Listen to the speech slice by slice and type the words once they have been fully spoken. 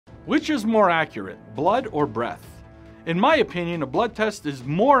Which is more accurate, blood or breath? In my opinion, a blood test is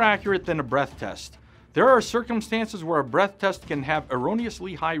more accurate than a breath test. There are circumstances where a breath test can have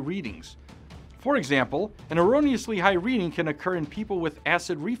erroneously high readings. For example, an erroneously high reading can occur in people with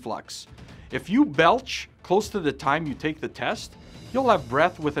acid reflux. If you belch close to the time you take the test, you'll have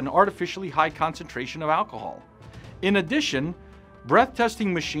breath with an artificially high concentration of alcohol. In addition, breath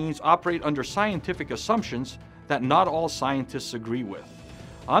testing machines operate under scientific assumptions that not all scientists agree with.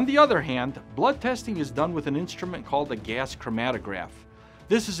 On the other hand, blood testing is done with an instrument called a gas chromatograph.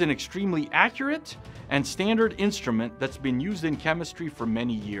 This is an extremely accurate and standard instrument that's been used in chemistry for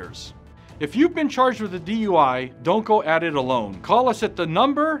many years. If you've been charged with a DUI, don't go at it alone. Call us at the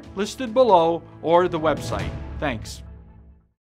number listed below or the website. Thanks.